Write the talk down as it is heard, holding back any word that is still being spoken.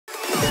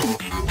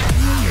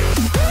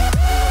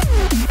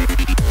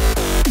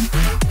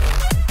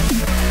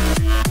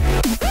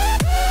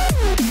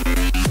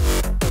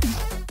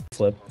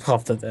Flip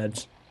off the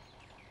edge.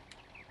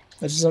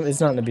 It's not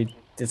gonna be.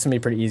 It's gonna be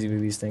pretty easy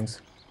with these things.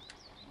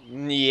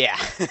 Yeah.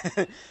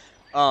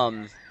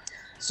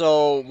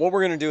 So what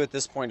we're gonna do at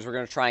this point is we're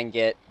gonna try and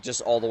get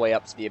just all the way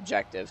up to the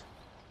objective.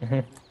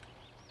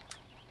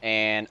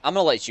 And I'm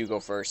gonna let you go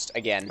first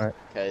again,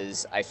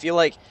 because I feel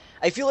like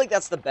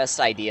that's the best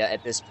idea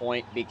at this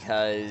point,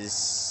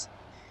 because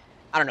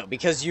I don't know,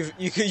 because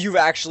you've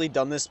actually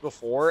done this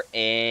before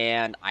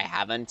and I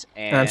haven't,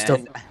 and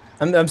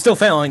I'm still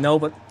failing though,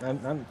 but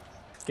I'm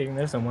getting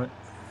there somewhat.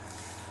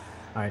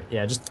 All right,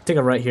 yeah, just take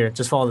a right here.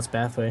 Just follow this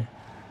pathway.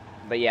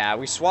 But yeah,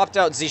 we swapped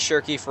out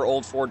Z-Shirky for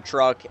Old Ford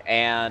Truck,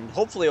 and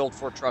hopefully Old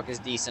Ford Truck is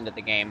decent at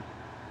the game.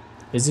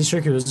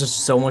 Z-Shirky was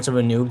just so much of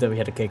a noob that we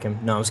had to kick him.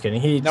 No, I'm just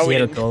kidding. He had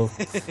to go.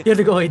 He had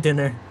to go eat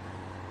dinner.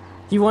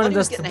 He wanted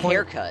us to get a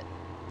haircut.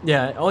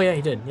 Yeah. Oh yeah,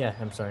 he did. Yeah.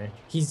 I'm sorry.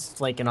 He's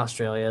like in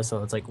Australia,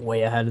 so it's like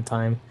way ahead of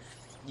time.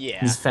 Yeah.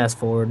 He's fast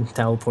forward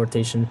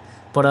teleportation.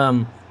 But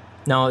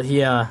no,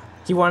 he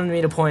wanted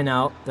me to point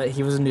out that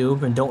he was a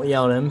noob and don't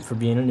yell at him for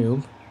being a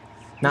noob.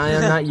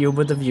 Not you,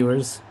 but the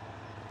viewers.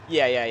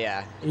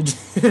 Yeah.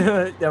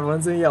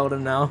 Everyone's gonna yell at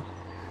him now.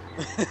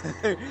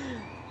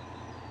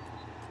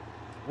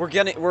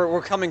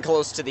 We're coming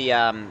close to the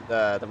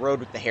road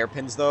with the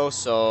hairpins though,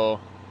 so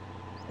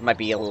it might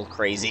be a little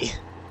crazy.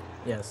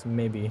 Yes,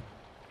 maybe.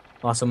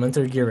 Awesome, I'm in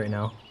third gear right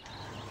now.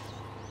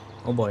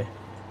 Oh boy.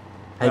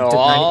 Yeah,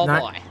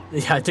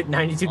 I took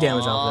 92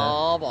 damage off that.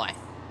 Oh boy.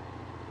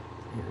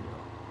 Here we go.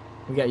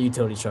 We got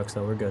utility trucks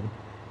though, we're good.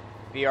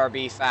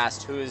 BRB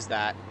fast, who is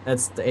that?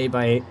 That's the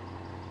 8x8.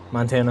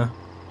 Montana.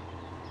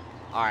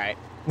 Alright.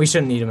 We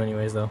shouldn't need him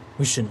anyways though.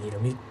 We shouldn't need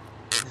him.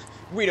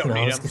 We don't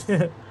need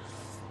him.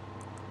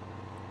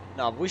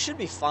 No, we should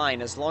be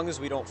fine as long as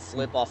we don't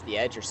flip off the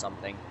edge or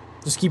something.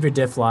 Just keep your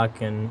diff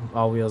lock and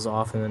all wheels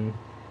off, and then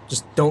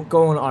just don't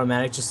go in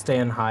automatic. Just stay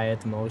on high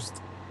at the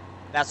most.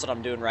 That's what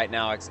I'm doing right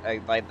now.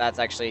 That's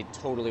actually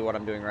totally what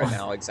I'm doing right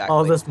now. Exactly.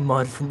 All this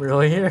mud from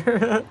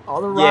earlier.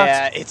 All the rocks.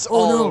 Yeah, it's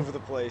all over the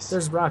place.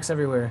 There's rocks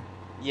everywhere.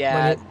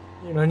 Yeah.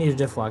 I need a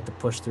diff lock to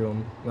push through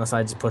them, unless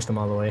I just pushed them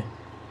all the way,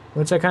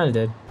 which I kind of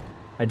did.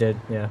 I did,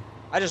 yeah.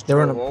 I just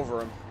drove over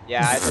them.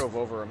 Yeah, I drove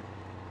over them.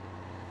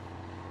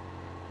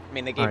 I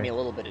mean, they gave me a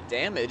little bit of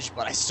damage,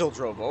 but I still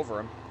drove over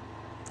them.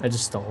 I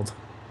just stalled.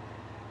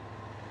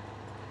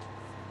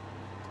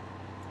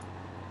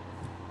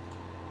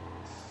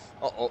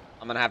 Uh-oh,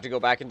 I'm gonna have to go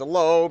back into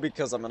low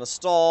because I'm gonna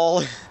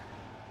stall.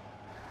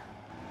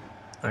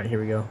 Alright,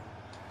 here we go.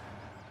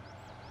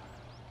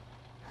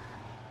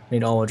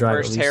 Need all-wheel drive.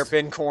 First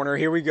hairpin corner,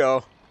 here we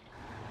go.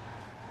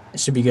 It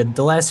should be good.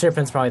 The last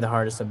hairpin's probably the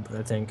hardest, I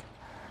think.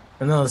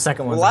 And then the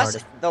second one's the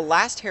hardest. The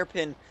last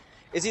hairpin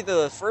is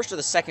either the first or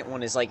the second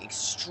one is like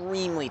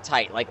extremely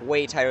tight, like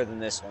way tighter than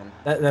this one.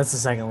 That's the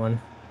second one.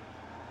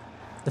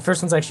 The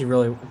first one's actually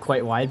really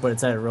quite wide, but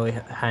it's at a really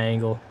high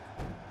angle.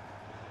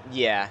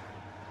 Yeah.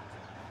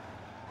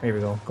 Here we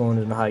go, going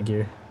into high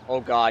gear. Oh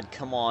god,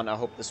 come on, I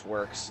hope this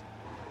works.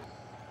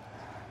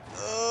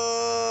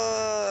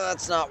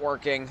 That's not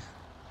working.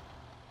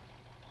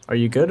 Are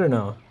you good or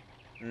no?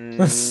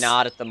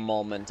 Not at the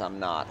moment, I'm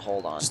not.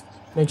 Hold on. Just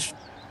make sure.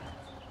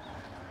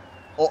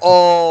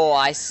 Oh,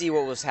 I see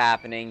what was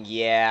happening.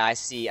 Yeah, I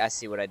see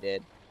what I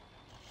did.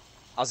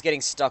 I was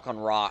getting stuck on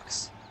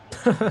rocks.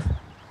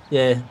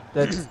 Yeah,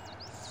 that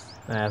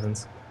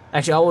happens.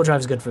 Actually, all-wheel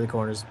drive is good for the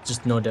corners,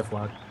 just no diff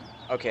lock.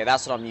 Okay,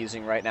 that's what I'm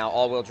using right now.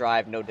 All-wheel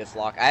drive, no diff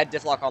lock. I had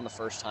diff lock on the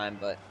first time,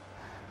 but...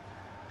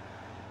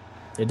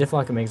 Yeah, diff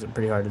lock makes it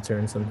pretty hard to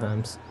turn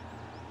sometimes.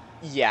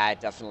 Yeah, it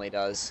definitely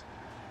does.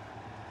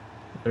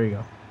 There you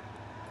go.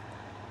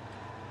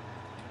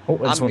 Oh,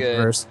 I just went good.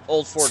 Reverse.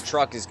 Old Ford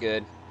Truck is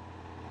good.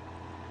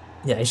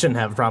 Yeah, he shouldn't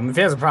have a problem. If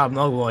he has a problem,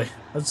 oh boy.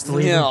 Let's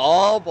delete him.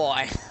 Oh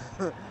boy.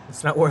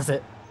 It's not worth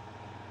it.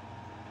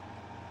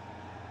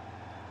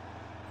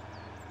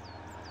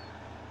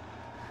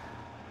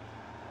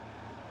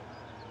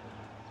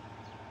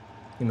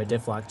 Need my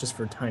diff lock just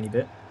for a tiny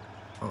bit.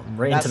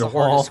 Right into the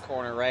wall. That's the hardest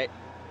corner, right?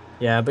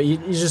 Yeah, but you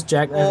just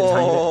jackknife it a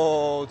tiny bit.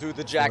 Oh, dude,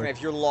 the jackknife.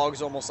 Your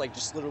logs almost like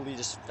literally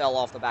fell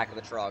off the back of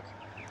the truck.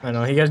 I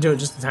know, you gotta do it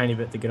just a tiny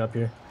bit to get up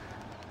here.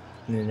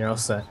 And then you're all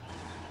set.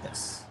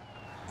 Yes.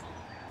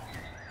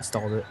 I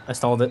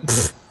stalled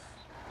it.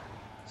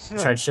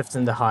 Tried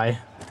shifting to high.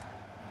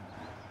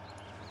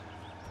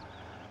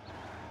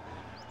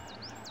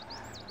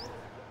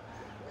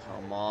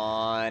 Come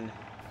on.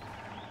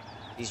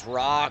 These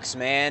rocks,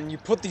 man. You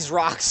put these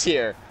rocks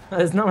here.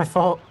 It's not my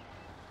fault.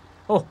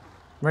 Oh,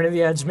 right at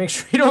the edge. Make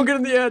sure you don't get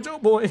in the edge. Oh,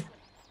 boy.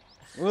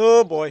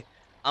 Oh, boy.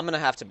 I'm going to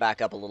have to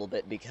back up a little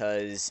bit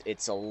because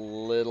it's a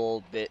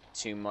little bit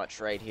too much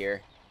right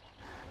here.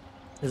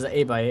 There's an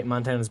 8x8.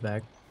 Montana's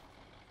back.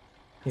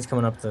 He's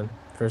coming up the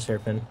first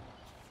hairpin.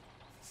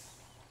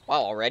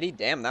 Wow, already?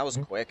 Damn, that was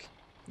quick.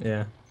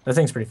 Yeah, that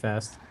thing's pretty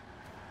fast.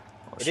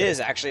 It is,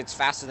 actually. It's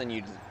faster than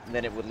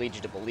it would lead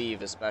you to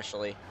believe,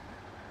 especially.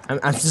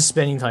 I'm just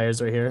spinning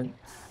tires right here.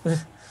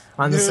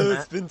 On the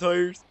cement. Spin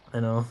tires. I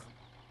know.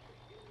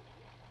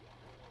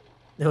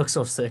 They look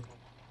so sick.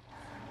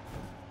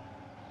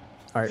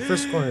 Alright,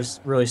 first corner is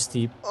really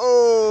steep.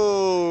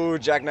 Oh,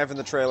 jackknife in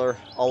the trailer.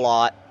 A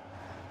lot.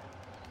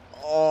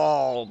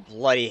 Oh,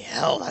 bloody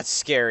hell, that's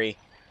scary.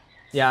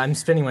 Yeah, I'm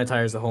spinning my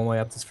tires the whole way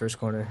up this first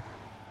corner.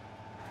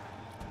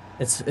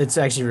 It's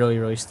actually really,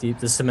 really steep.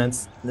 The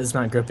cement is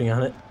not gripping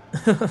on it.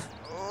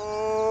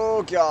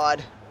 Oh,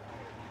 God.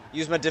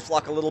 Use my diff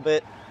lock a little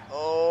bit.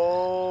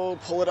 Oh,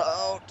 pull it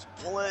out.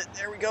 Pull it.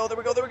 There we go, there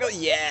we go, there we go.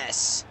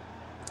 Yes.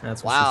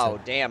 That's what she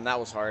said. Damn, that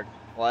was hard.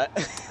 What?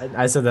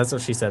 I said that's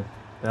what she said.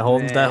 That whole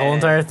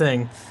entire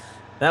thing.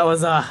 That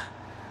was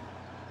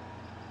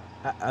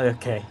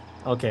okay.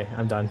 Okay,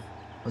 I'm done.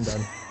 I'm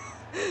done.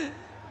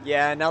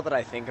 Yeah, now that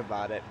I think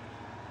about it.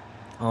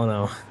 Oh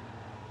no.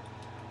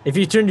 If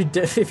you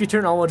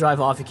turn all-wheel drive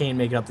off, you can't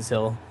make it up this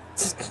hill.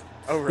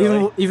 Oh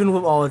really? Even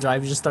with all-wheel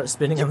drive, you just start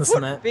spinning on the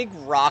cement. Big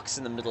rocks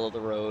in the middle of the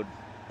road.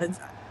 It's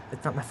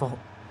not my fault.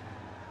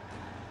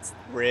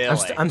 Really?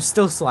 I'm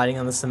still sliding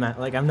on the cement.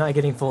 Like, I'm not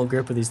getting full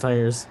grip with these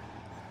tires.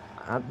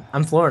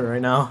 I'm flooring it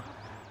right now.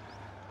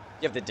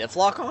 You have the diff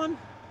lock on?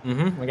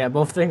 Mm-hmm. I got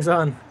both things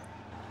on.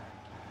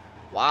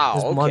 Wow,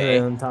 There's mud right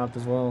on top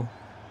as well.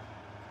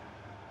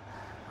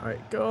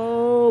 Alright,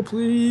 go,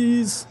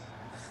 please.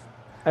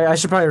 I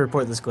should probably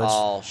report this glitch.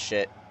 Oh,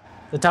 shit.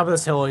 The top of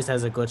this hill always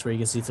has a glitch where you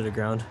can see through the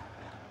ground.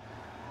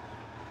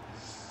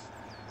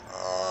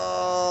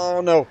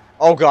 Oh, no.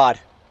 Oh, God.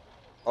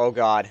 Oh,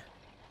 God.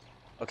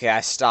 Okay,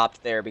 I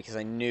stopped there because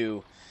I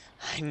knew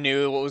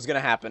what was gonna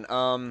happen.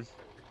 I'm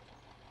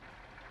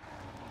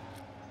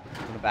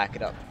gonna back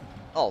it up.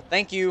 Oh,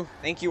 thank you.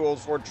 Thank you, old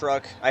Ford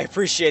truck. I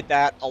appreciate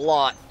that a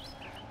lot.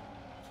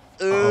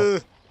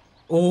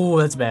 Oh,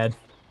 that's bad.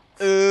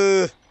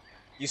 You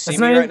see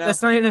me right now?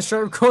 That's not even a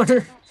sharp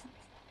corner.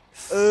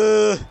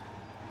 Want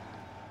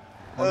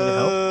me to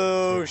help?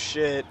 Oh,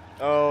 shit.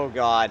 Oh,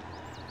 God.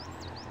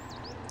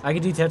 I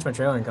could detach my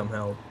trailer and come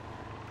help.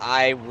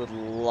 I would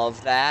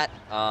love that.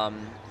 Oh,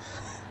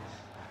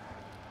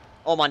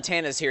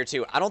 Montana's here,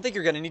 too. I don't think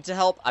you're gonna need to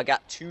help. I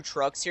got 2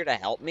 trucks here to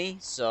help me,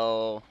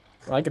 so...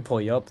 Well, I could pull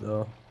you up,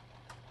 though.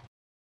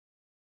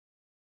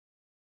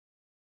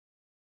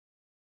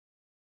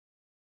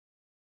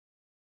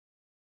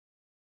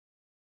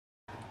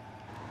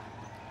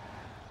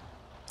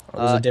 Oh,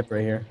 there's a dip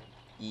right here.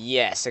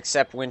 Yes,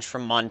 except winch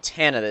from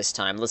Montana this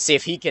time. Let's see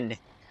if he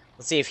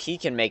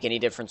can make any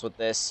difference with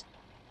this.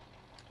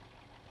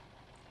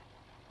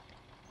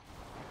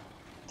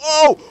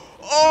 Oh!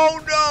 Oh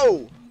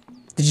no!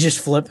 Did you just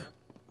flip?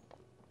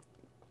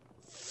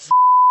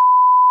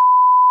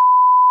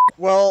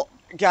 Well,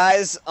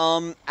 guys,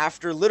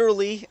 after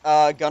literally,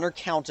 Gunner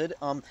counted,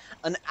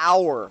 an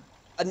hour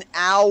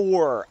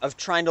of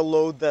trying to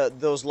load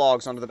those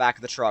logs onto the back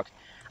of the truck,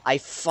 I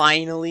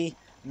finally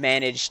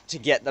managed to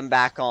get them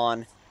back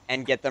on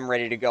and get them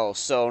ready to go.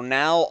 So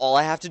now all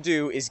I have to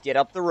do is get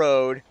up the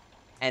road,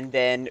 and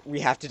then we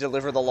have to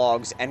deliver the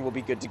logs, and we'll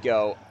be good to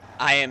go.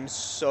 I am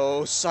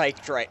so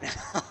psyched right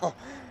now.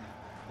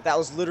 That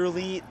was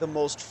literally the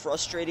most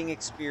frustrating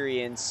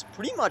experience,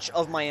 pretty much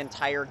of my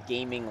entire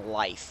gaming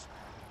life.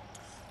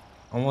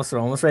 Almost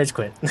rage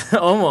quit.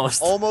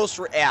 Almost. Almost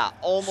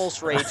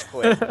rage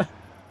quit.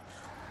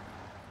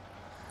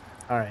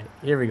 Alright,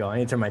 here we go. I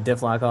need to turn my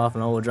diff lock off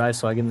and all-wheel drive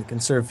so I can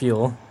conserve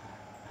fuel.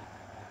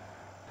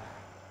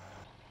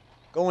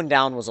 Going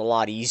down was a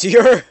lot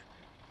easier.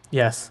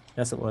 Yes,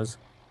 it was.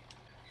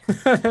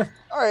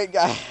 Alright,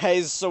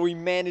 guys, so we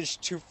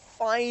managed to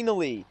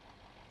finally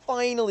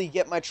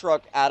get my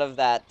truck out of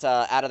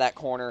that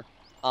corner.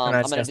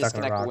 I'm gonna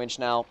disconnect the winch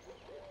now.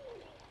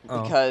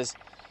 Because,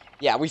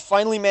 yeah, we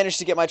finally managed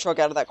to get my truck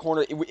out of that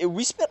corner.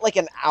 We spent like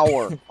an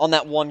hour on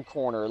that one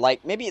corner.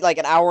 Like, maybe like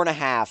an hour and a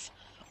half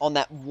on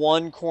that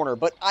one corner.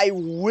 But I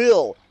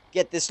will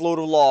get this load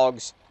of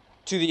logs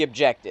to the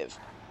objective.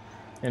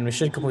 And we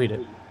should complete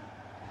it.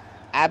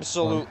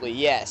 Absolutely,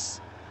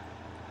 yes.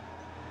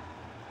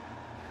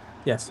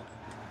 Yes.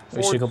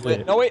 We should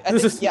complete it. No, wait, I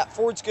think, yeah,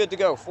 Ford's good to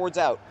go. Ford's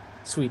out.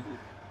 Sweet.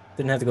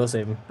 Didn't have to go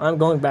save him. I'm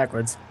going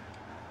backwards.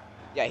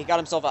 Yeah, he got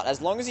himself out.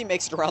 As long as he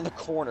makes it around the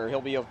corner,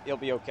 he'll be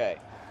okay.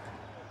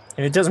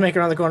 If it doesn't make it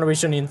around the corner, we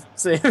shouldn't even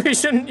save. We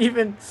shouldn't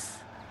even...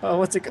 Oh,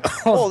 what's it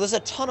called? Oh, there's a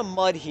ton of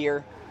mud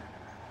here.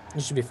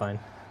 You should be fine.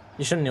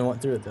 You shouldn't even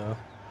went through it, though.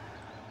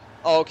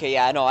 Oh, okay,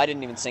 yeah, no, I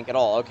didn't even sink at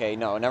all. Okay,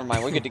 no, never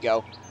mind. We're good to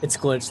go. It's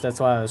glitched. That's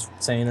why I was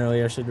saying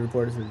earlier I should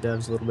report it to the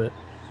devs a little bit.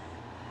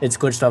 It's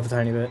glitched up a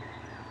tiny bit.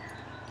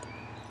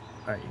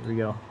 Alright, here we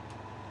go.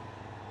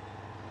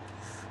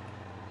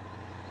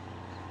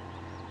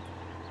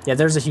 Yeah,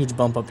 there's a huge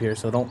bump up here,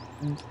 so don't...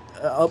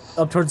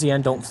 up towards the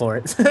end, don't floor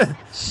it.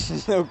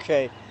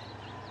 Okay.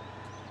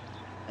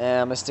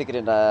 I'm gonna stick it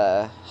in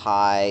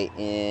high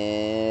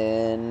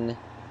in...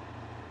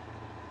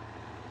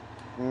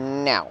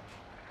 now.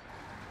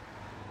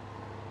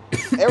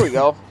 There we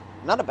go.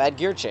 Not a bad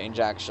gear change,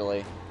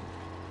 actually.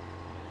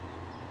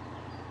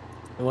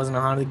 It wasn't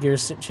a Honda gear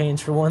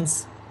change for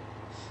once?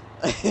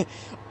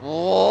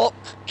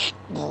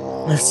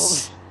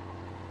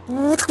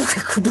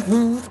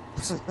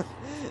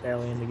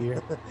 Barely in the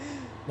gear.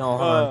 No,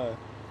 hold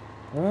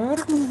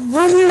on.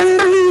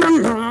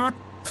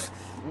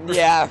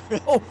 Yeah.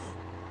 Oh!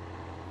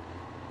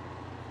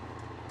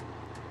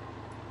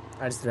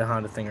 I just did a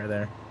Honda thing right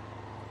there.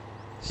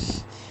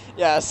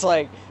 Yeah, it's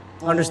like...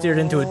 Understeered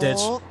into a ditch.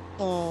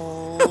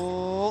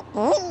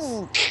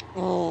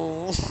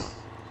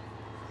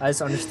 I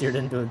just understeered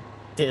into a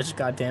ditch,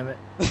 god damn it.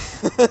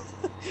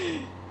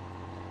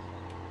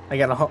 I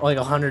got like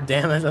 100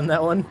 damage on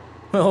that one.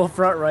 My whole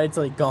front right's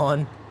like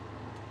gone.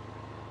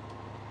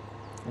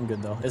 I'm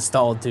good though. It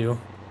stalled too.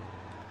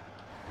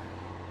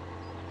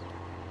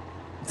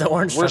 The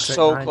orange We're truck's right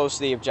so behind. close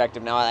to the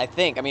objective now, I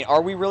think. I mean,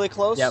 are we really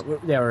close? Yeah, we're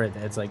right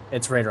there. It's like,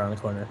 it's right around the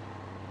corner.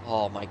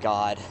 Oh my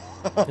god.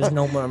 There's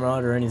no more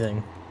mud or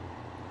anything.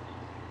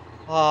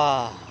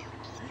 Ah.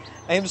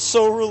 I am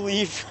so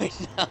relieved right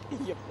now.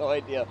 You have no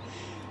idea.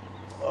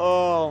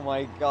 Oh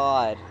my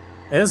god.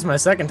 This is my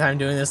second time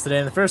doing this today,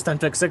 and the first time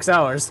took 6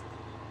 hours.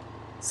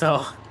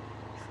 So.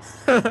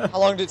 How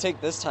long did it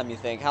take this time, you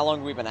think? How long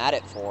have we been at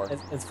it for?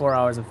 It's 4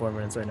 hours and 4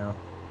 minutes right now.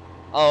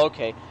 Oh,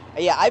 okay.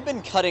 Yeah, I've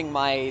been cutting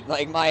my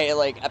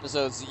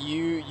episodes.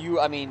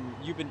 I mean,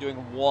 you've been doing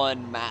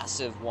one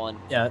massive one.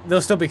 Yeah,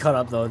 they'll still be cut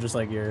up though, just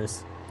like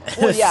yours.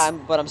 Well, yeah,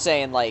 but I'm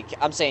saying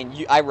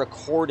I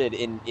recorded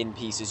in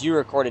pieces. You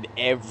recorded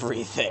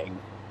everything.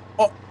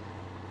 Oh.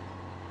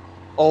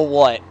 Oh,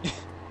 what?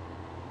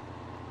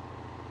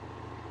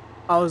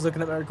 I was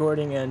looking at my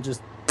recording and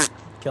just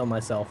killed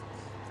myself.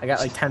 I got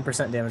like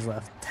 10% damage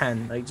left.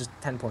 10, like just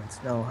 10 points.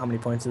 No, how many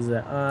points is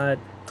that?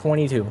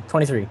 22,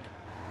 23.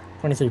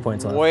 23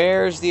 points left.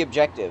 Where's the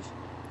objective?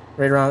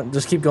 Right around,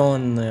 just keep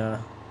going.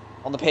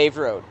 On the paved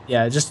road.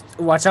 Yeah, just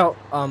watch out.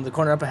 The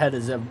corner up ahead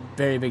is a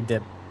very big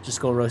dip. Just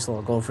go really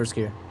slow. Go first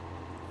gear.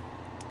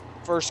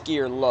 First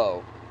gear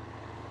low.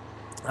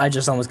 I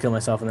just almost killed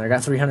myself in there. I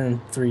got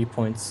 303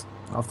 points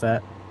off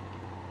that.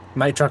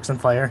 My truck's on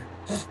fire.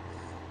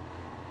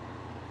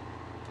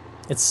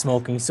 It's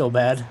smoking so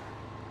bad.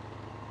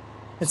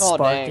 It's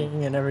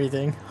sparking and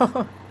everything.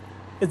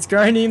 It's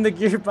grinding the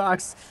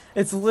gearbox.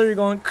 It's literally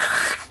going.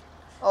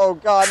 Oh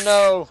god,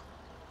 no!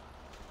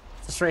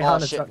 It's a straight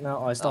Honda truck now.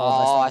 Oh, I stalled.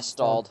 Oh, I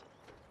stalled.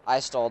 I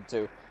stalled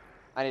too.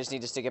 I just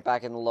need to stick it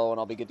back in the low and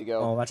I'll be good to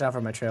go. Oh, watch out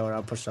for my trailer.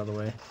 I'll push it out of the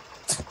way.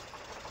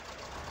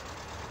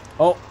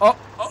 Oh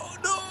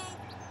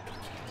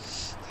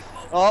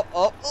no!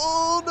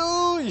 Oh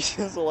no!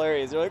 It's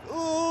hilarious. You're like,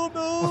 oh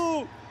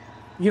no!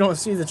 You don't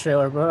see the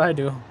trailer, but I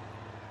do.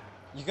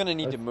 You're gonna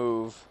need to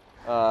move.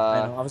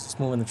 I know. I was just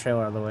moving the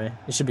trailer out of the way.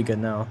 It should be good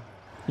now.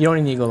 You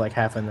don't need to go like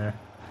half in there.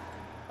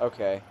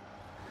 Okay.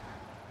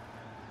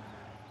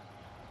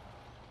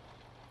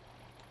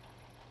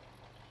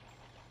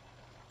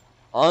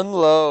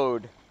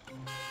 Unload.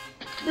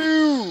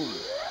 Boom.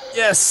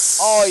 Yes.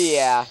 Oh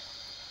yeah.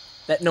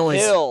 That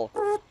noise. Hill.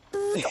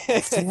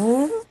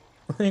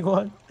 Like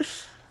what?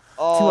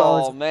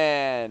 Oh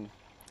man.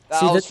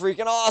 That was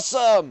freaking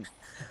awesome.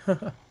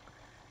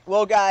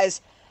 Well,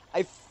 guys,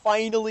 I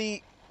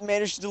finally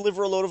managed to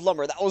deliver a load of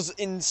lumber. That was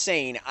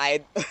insane.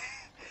 I've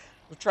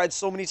tried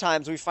so many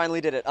times. We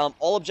finally did it.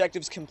 All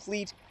objectives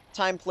complete.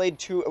 Time played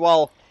 2.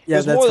 Well, yeah, it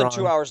was more than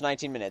 2 hours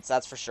 19 minutes.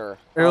 That's for sure.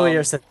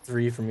 Earlier said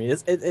 3 for me.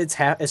 It's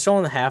half. It's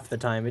showing half the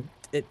time.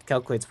 It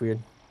calculates weird.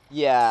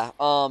 Yeah.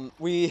 I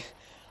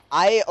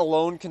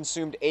alone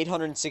consumed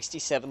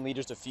 867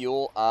 liters of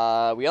fuel.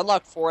 We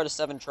unlocked 4 out of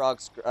 7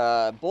 trucks.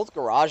 Both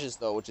garages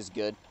though, which is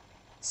good.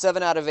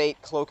 7 out of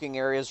 8 cloaking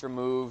areas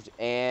removed,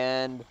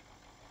 and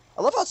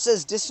I love how it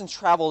says distance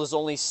traveled is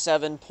only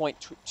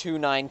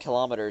 7.29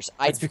 kilometers.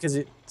 That's because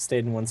it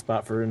stayed in one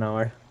spot for an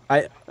hour.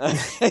 When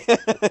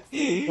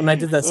I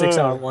did that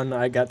 6-hour one,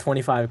 I got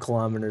 25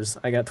 kilometers.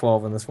 I got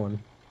 12 on this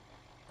one.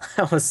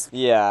 That was...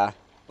 Yeah,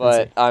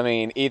 but, I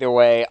mean, either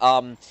way,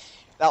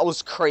 that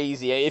was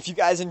crazy. If you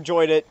guys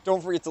enjoyed it,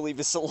 don't forget to leave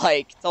us a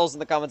like. Tell us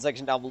in the comment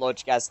section down below what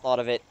you guys thought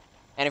of it.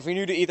 And if you're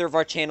new to either of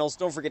our channels,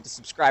 don't forget to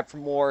subscribe for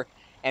more.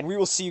 And we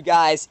will see you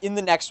guys in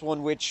the next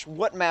one,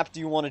 what map do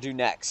you want to do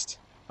next?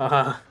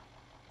 I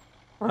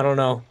don't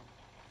know.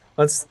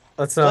 Let's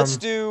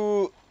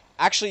do...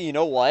 Actually, you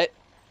know what?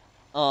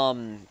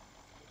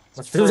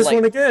 Let's do this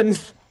one again.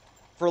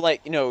 For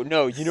like,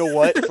 no, you know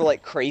what? For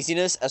like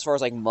craziness, as far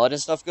as like mud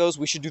and stuff goes,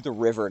 we should do the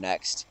river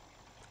next.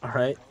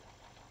 Alright.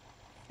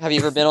 Have you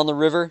ever been on the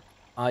river?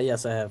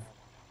 Yes, I have.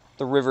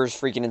 The river's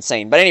freaking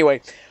insane. But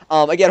anyway,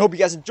 again, hope you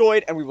guys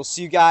enjoyed, and we will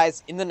see you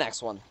guys in the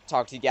next one.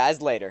 Talk to you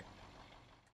guys later.